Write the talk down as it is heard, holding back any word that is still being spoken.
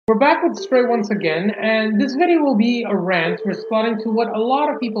We're back with Stray once again, and this video will be a rant responding to what a lot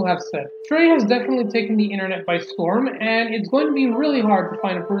of people have said. Stray has definitely taken the internet by storm, and it's going to be really hard to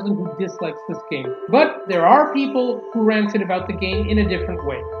find a person who dislikes this game. But there are people who ranted about the game in a different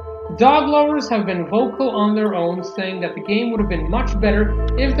way. Dog lovers have been vocal on their own, saying that the game would have been much better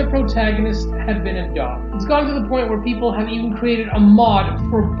if the protagonist had been a dog. It's gone to the point where people have even created a mod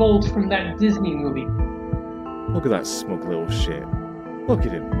for Bolt from that Disney movie. Look at that smug little shit. Look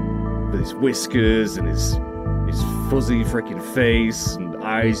at him, with his whiskers and his fuzzy freaking face and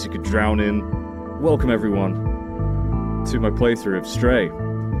eyes you could drown in. Welcome everyone to my playthrough of Stray.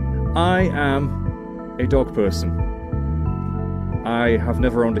 I am a dog person. I have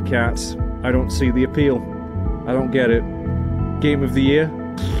never owned a cat. I don't see the appeal. I don't get it. Game of the year?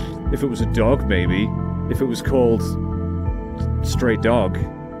 If it was a dog, maybe. If it was called Stray Dog,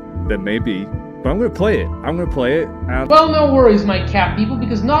 then maybe. But I'm going to play it. I'm going to play it. And well, no worries, my cat people,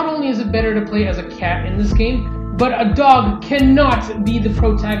 because not only is it better to play as a cat in this game, but a dog cannot be the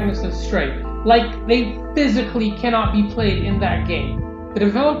protagonist of Stray. Like, they physically cannot be played in that game. The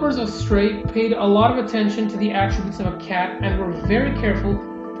developers of Stray paid a lot of attention to the attributes of a cat and were very careful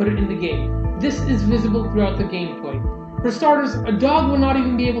to put it in the game. This is visible throughout the gameplay. For starters, a dog will not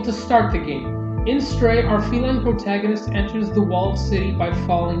even be able to start the game. In Stray, our feline protagonist enters the walled city by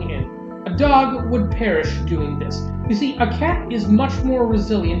falling in. A dog would perish doing this. You see, a cat is much more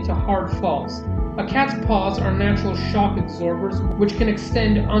resilient to hard falls. A cat's paws are natural shock absorbers which can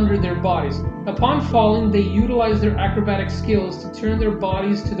extend under their bodies. Upon falling, they utilize their acrobatic skills to turn their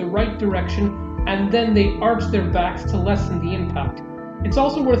bodies to the right direction, and then they arch their backs to lessen the impact. It's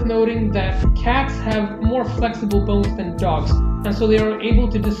also worth noting that cats have more flexible bones than dogs, and so they are able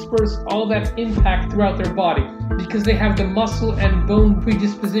to disperse all that impact throughout their body, because they have the muscle and bone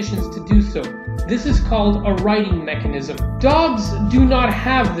predispositions to do so. This is called a righting mechanism. Dogs do not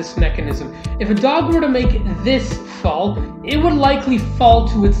have this mechanism. If a dog were to make this fall, it would likely fall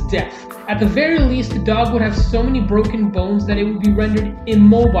to its death. At the very least, the dog would have so many broken bones that it would be rendered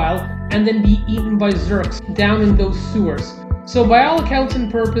immobile and then be eaten by Zurks down in those sewers. So by all accounts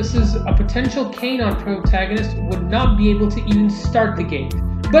and purposes, a potential canine protagonist would not be able to even start the game.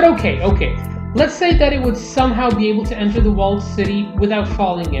 But okay. Let's say that it would somehow be able to enter the walled city without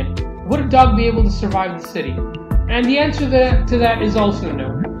falling in. Would a dog be able to survive the city? And the answer to that is also no.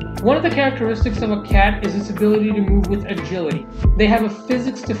 One of the characteristics of a cat is its ability to move with agility. They have a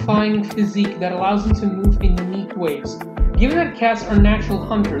physics-defying physique that allows them to move in unique ways. Given that cats are natural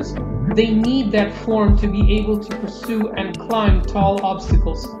hunters, they need that form to be able to pursue and climb tall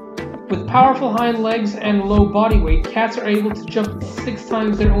obstacles. With powerful hind legs and low body weight, cats are able to jump 6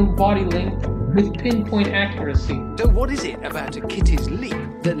 times their own body length with pinpoint accuracy. So what is it about a kitty's leap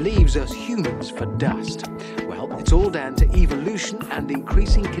that leaves us humans for dust? Well, it's all down to evolution and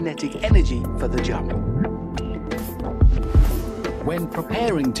increasing kinetic energy for the jump. When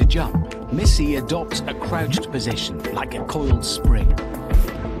preparing to jump, Missy adopts a crouched position, like a coiled spring.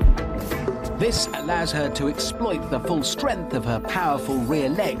 This allows her to exploit the full strength of her powerful rear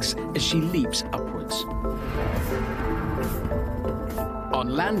legs as she leaps upwards. On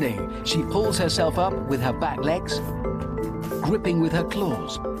landing, she pulls herself up with her back legs, gripping with her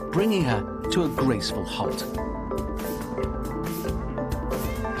claws, bringing her to a graceful halt.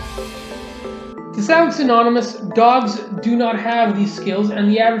 To sound synonymous, dogs do not have these skills, and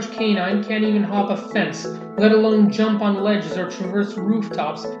the average canine can't even hop a fence, let alone jump on ledges or traverse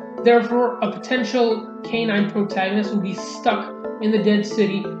rooftops. Therefore, a potential canine protagonist will be stuck in the dead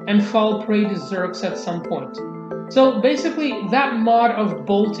city and fall prey to Zurks at some point. So basically, that mod of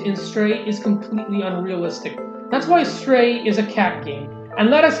Bolt in Stray is completely unrealistic. That's why Stray is a cat game, and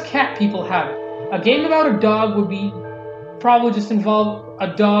let us cat people have it. A game about a dog would be probably just involve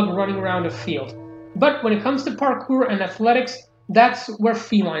a dog running around a field. But when it comes to parkour and athletics, that's where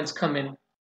felines come in.